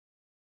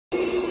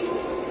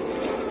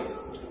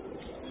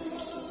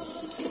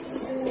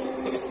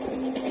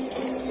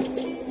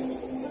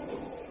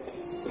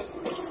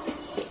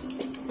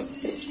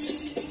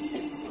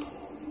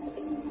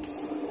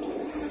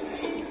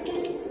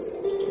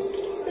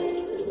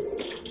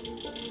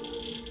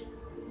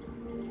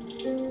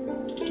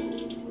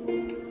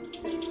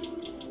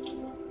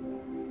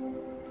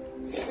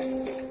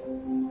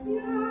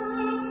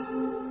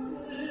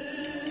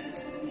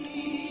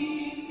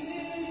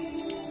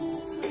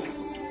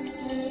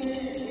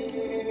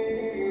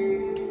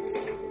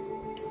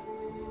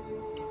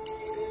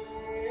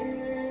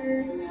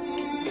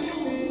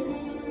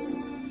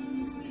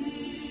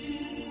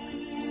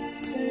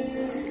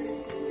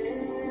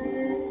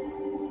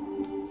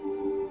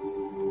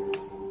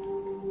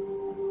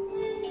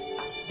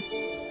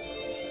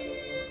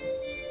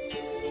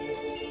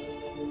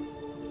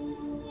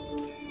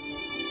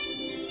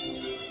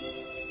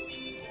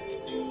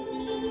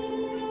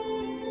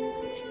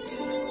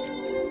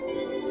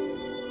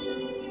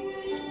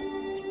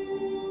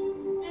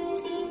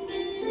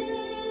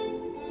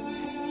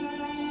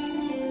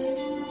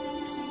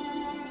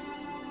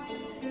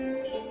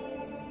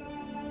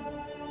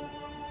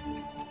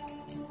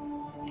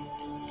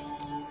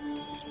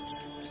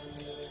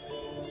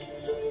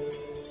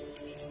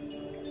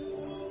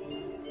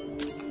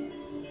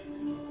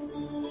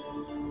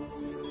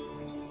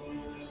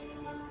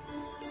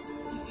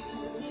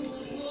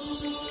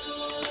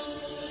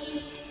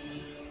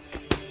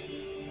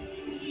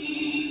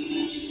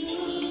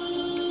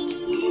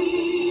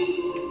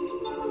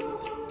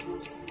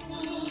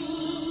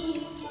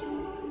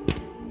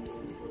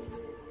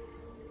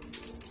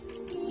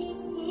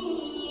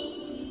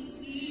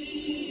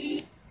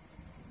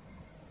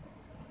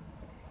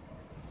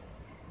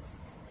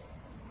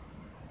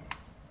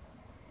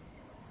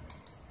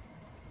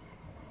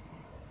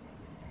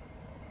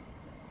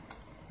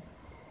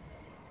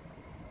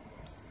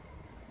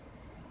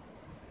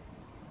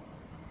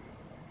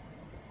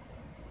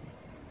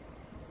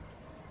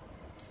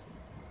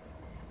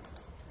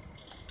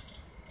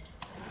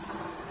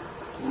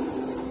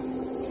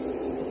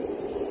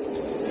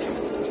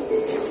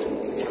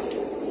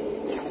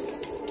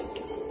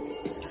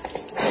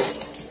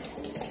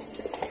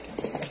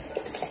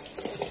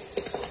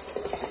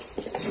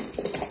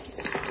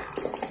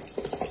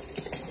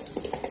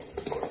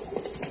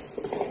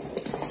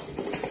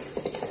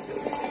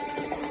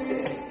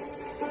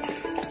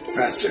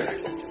faster.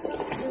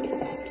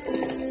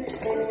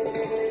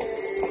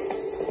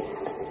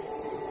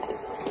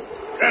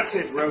 That's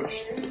it,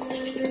 Roach.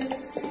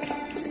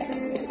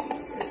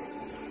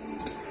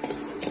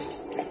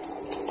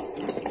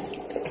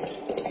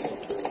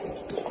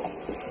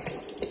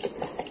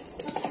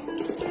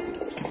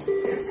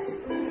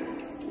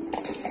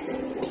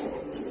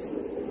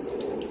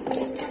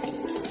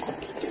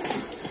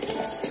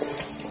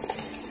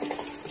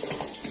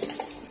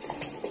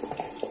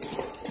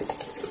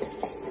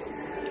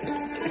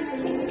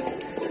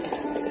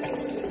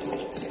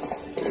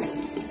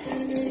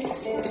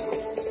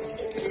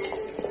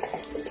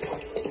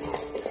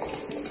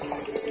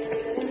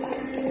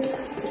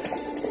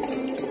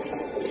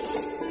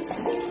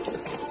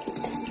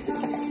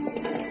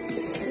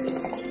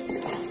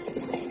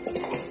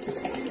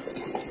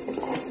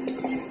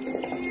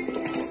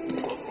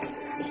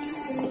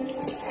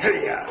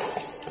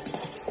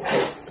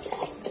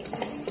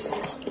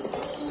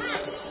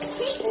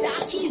 Take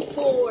that, you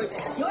bored.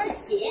 You're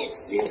dead.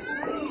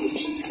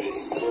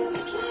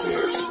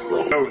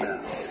 Go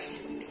now.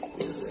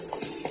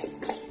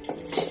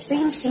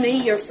 Seems to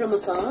me you're from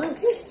afar.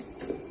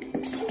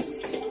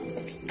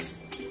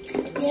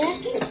 Yeah,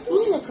 you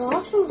look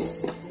awful.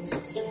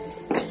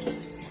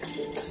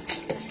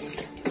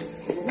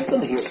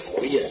 Nothing here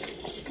for you.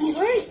 You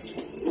hurt.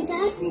 Your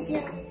dad will be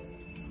here.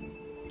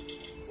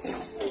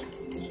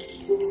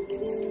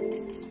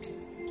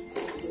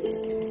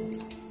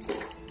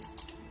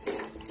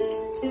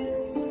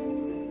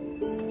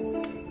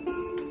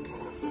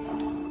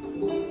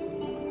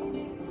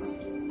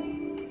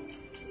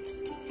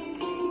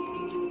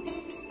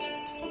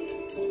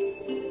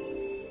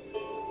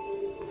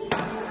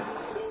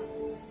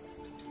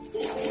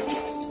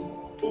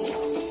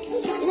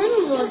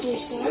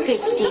 Okay,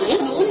 Steve.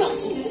 No, not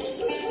you.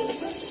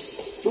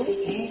 Don't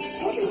eat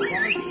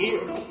right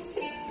here.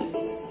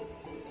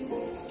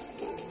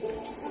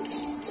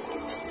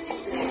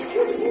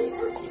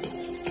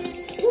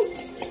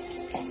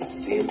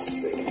 Seems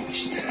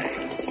finished.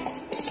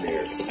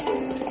 Snares.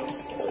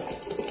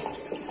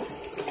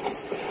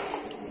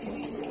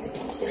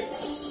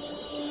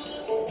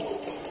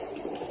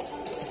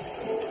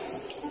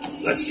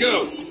 Let's go.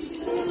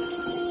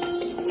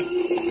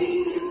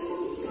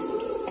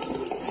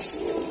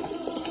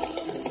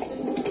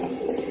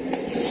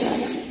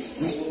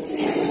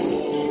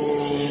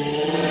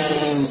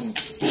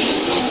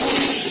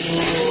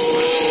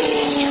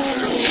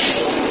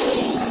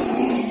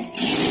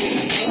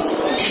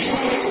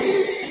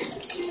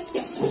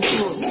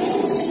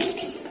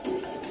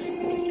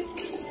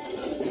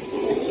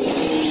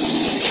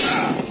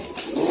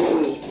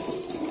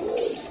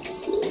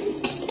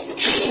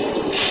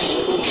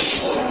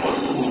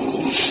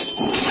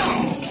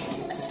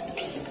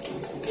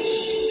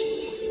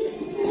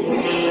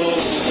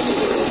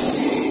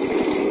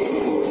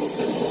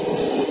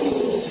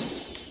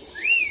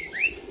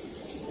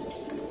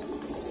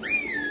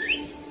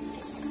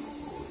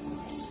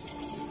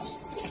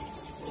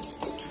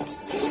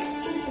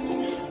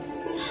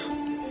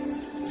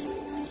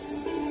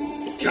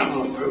 Come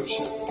on, Roach.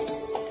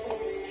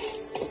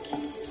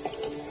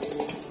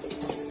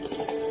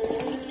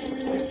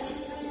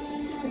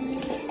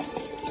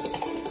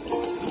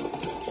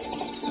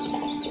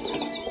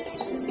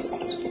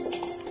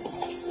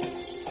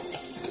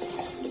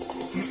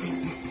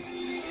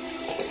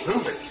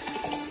 Move it.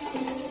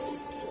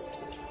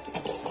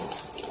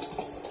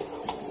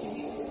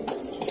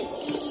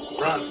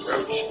 Run,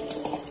 Roach.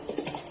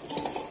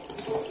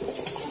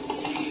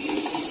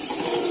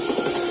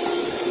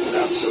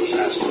 Not so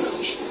fast,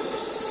 Roach.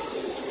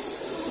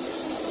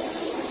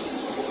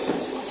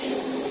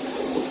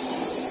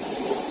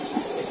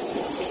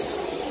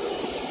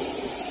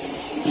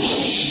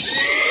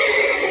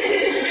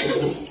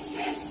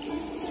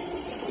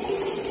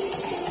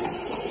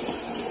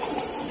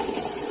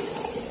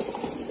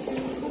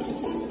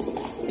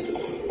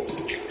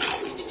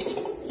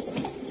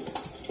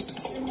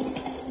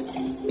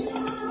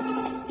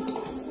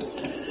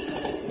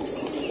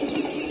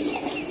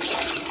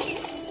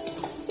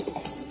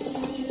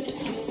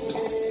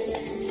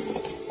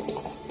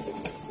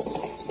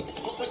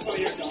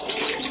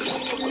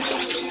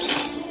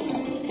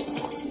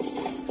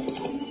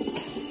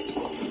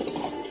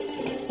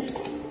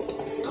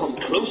 Come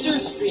closer,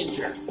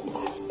 stranger.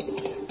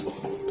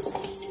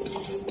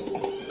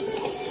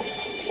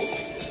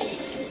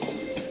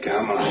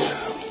 Come on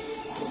now.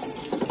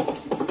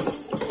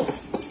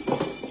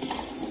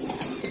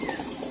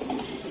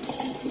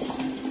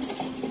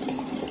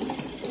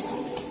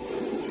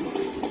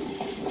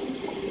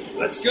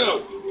 Let's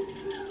go.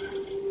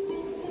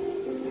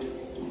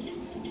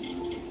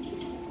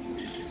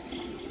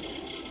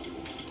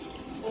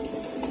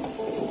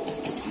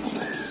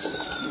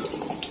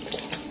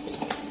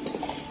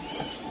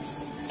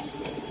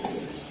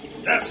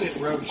 That's it,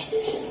 Roach.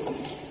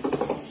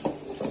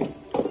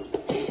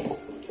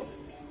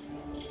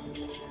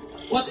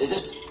 What is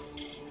it?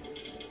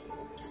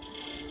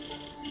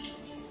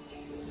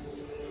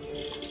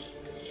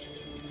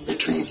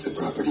 Retrieve the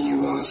property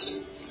you lost.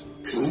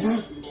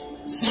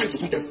 Thanks,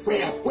 must be the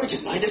Freya. Where'd you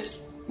find it?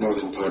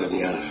 Northern part of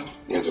the Isle,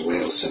 near the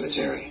whale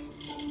cemetery.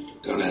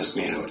 Don't ask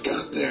me how it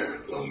got there.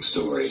 Long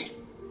story.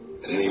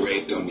 At any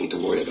rate, don't need to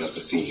worry about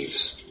the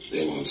thieves.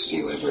 They won't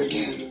steal ever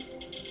again.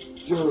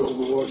 Your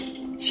reward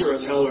sure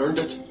as hell earned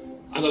it.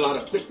 And I'll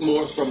add a bit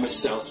more from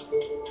myself.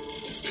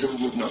 If true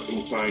you'd not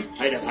been found,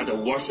 I'd have had to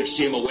wash the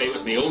shame away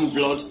with my own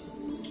blood.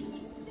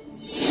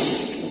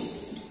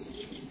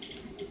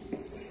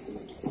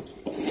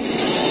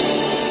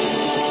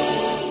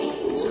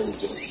 We're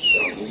just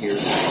standing here. You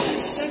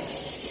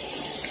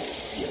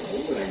know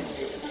what I mean?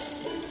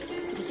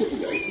 You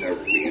couldn't out in our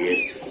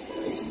raid.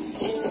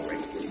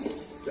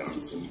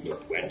 Dancing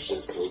with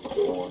wenches till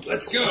dawn.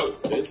 Let's go!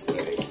 This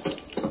way.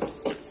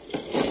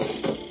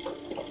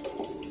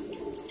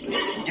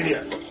 Get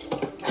here.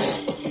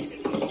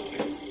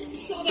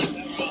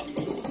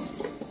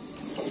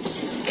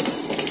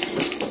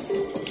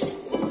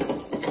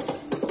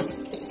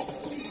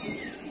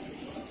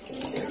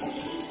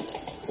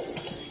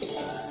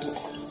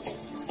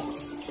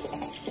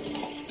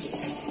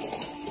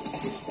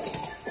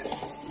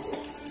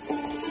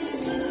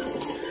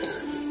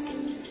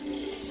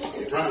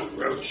 Run,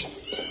 Roach.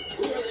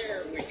 Over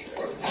there,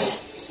 Witcher.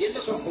 You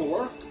looking for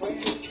work by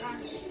any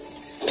chance?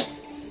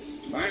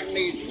 Man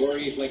needs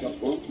worries like a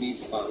boat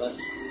needs ballast.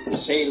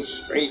 Sail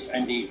straight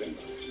and even.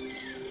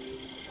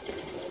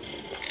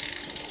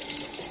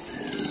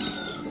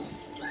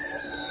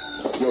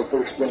 Your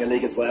boat's bring a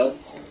leak as well?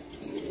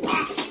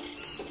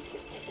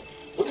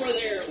 Over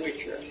there,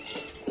 Witcher.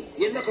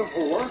 You looking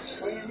for work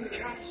by any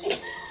chance?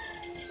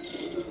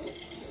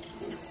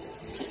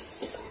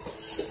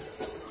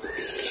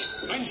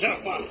 Mine's how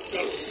far it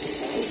goes.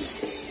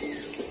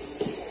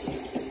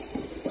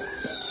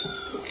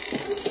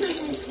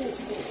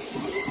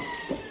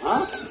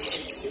 Huh?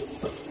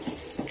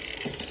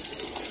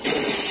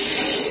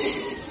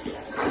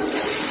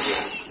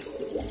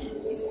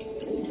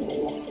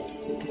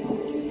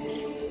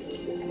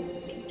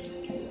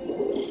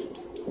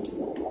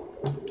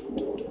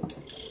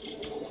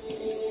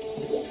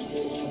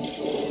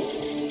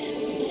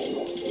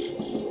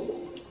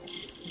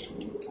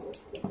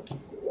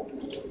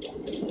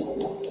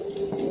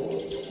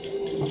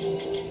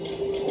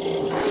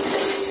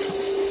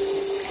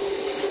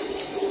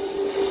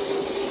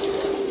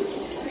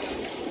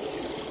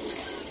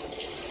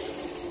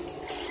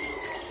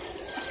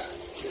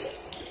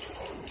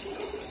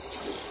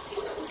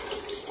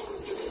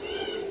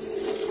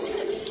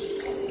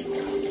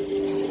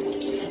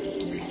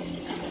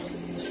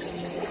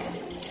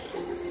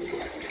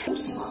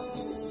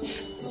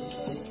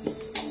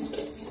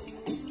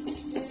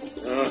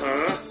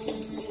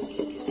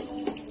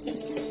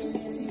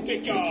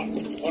 Get gone,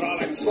 or I'll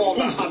inform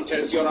the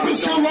hunters you're on.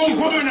 It's the wrong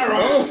woman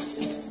around!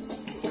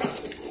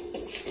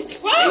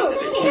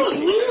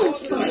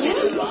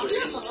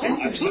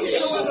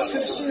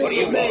 What do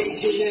you mean?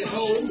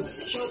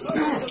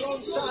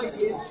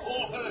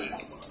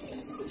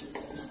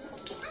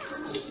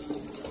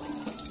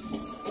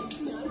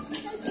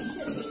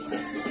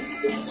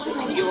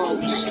 You all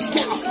just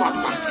get off my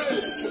back.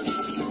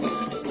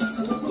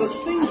 The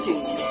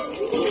thinking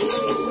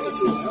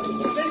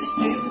this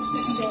ends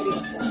this side of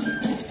the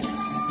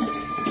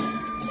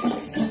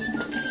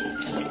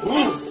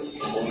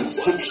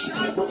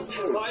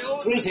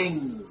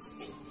Greetings.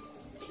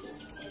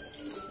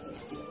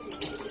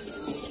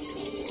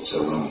 So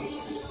long.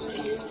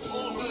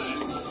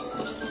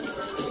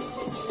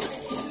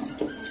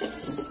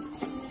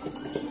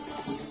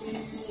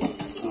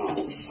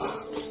 Oh, fuck.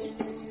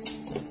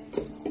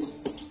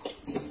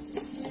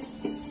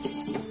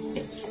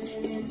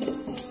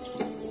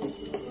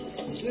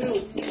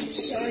 Help!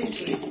 Save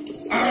me!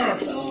 Arr! I'm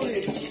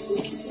dying!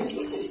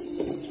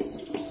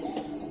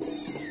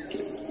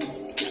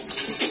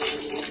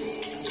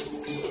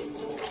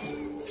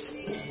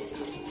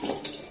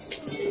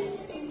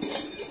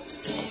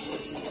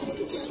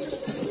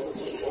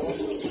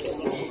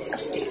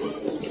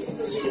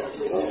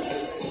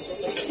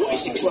 What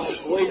is it, right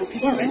boy?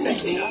 Looking at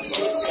me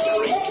outside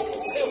scurrying.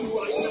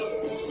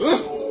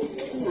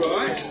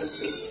 Right.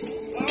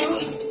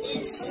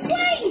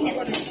 Swine!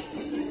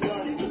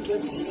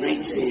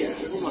 Mates here.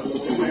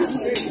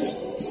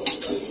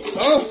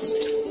 Oh!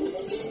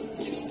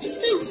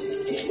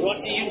 What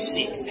do you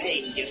seek,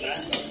 painkiller?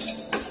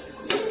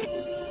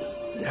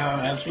 Now,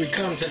 as we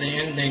come to the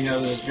ending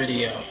of this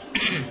video,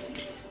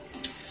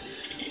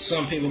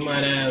 some people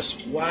might ask,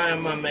 why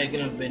am I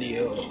making a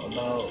video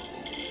about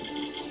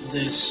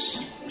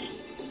this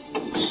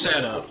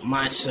setup,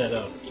 my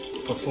setup,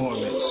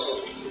 performance,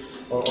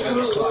 or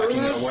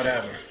overclocking, or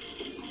whatever?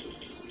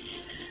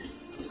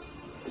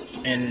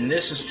 And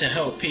this is to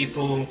help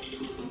people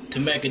to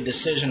make a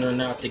decision or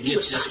not to get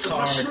this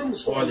card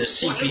or the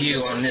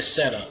CPU on this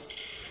setup.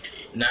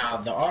 Now,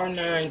 the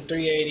R9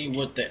 380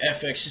 with the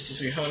FX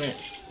 6300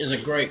 is a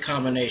great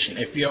combination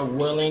if you're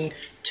willing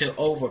to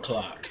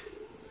overclock.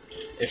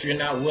 If you're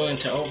not willing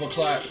to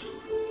overclock,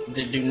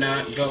 then do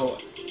not go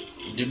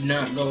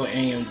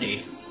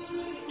AMD.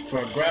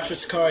 For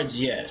graphics cards,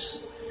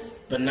 yes.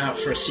 but not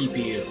for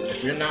CPU.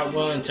 If you're not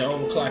willing to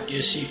overclock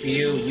your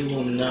CPU, you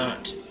will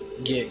not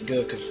get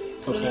good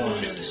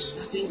performance.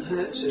 Nothing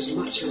hurts as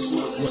much as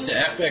life. With the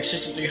FX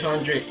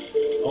 6300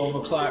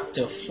 overclocked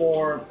to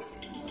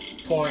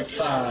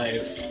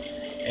 4.5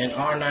 and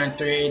R9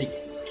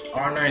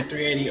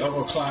 380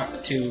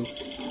 overclocked to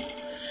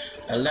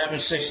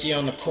 1160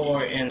 on the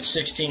core and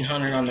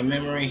 1600 on the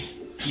memory,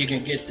 you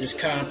can get this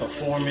kind of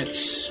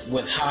performance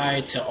with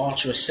high to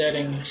ultra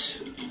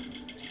settings.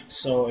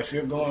 So if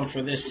you're going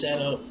for this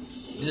setup,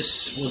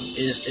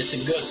 it's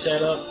a good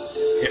setup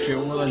if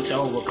you're willing to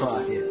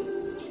overclock it.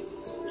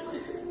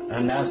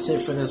 And that's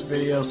it for this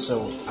video,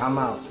 so I'm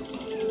out.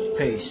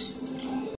 Peace.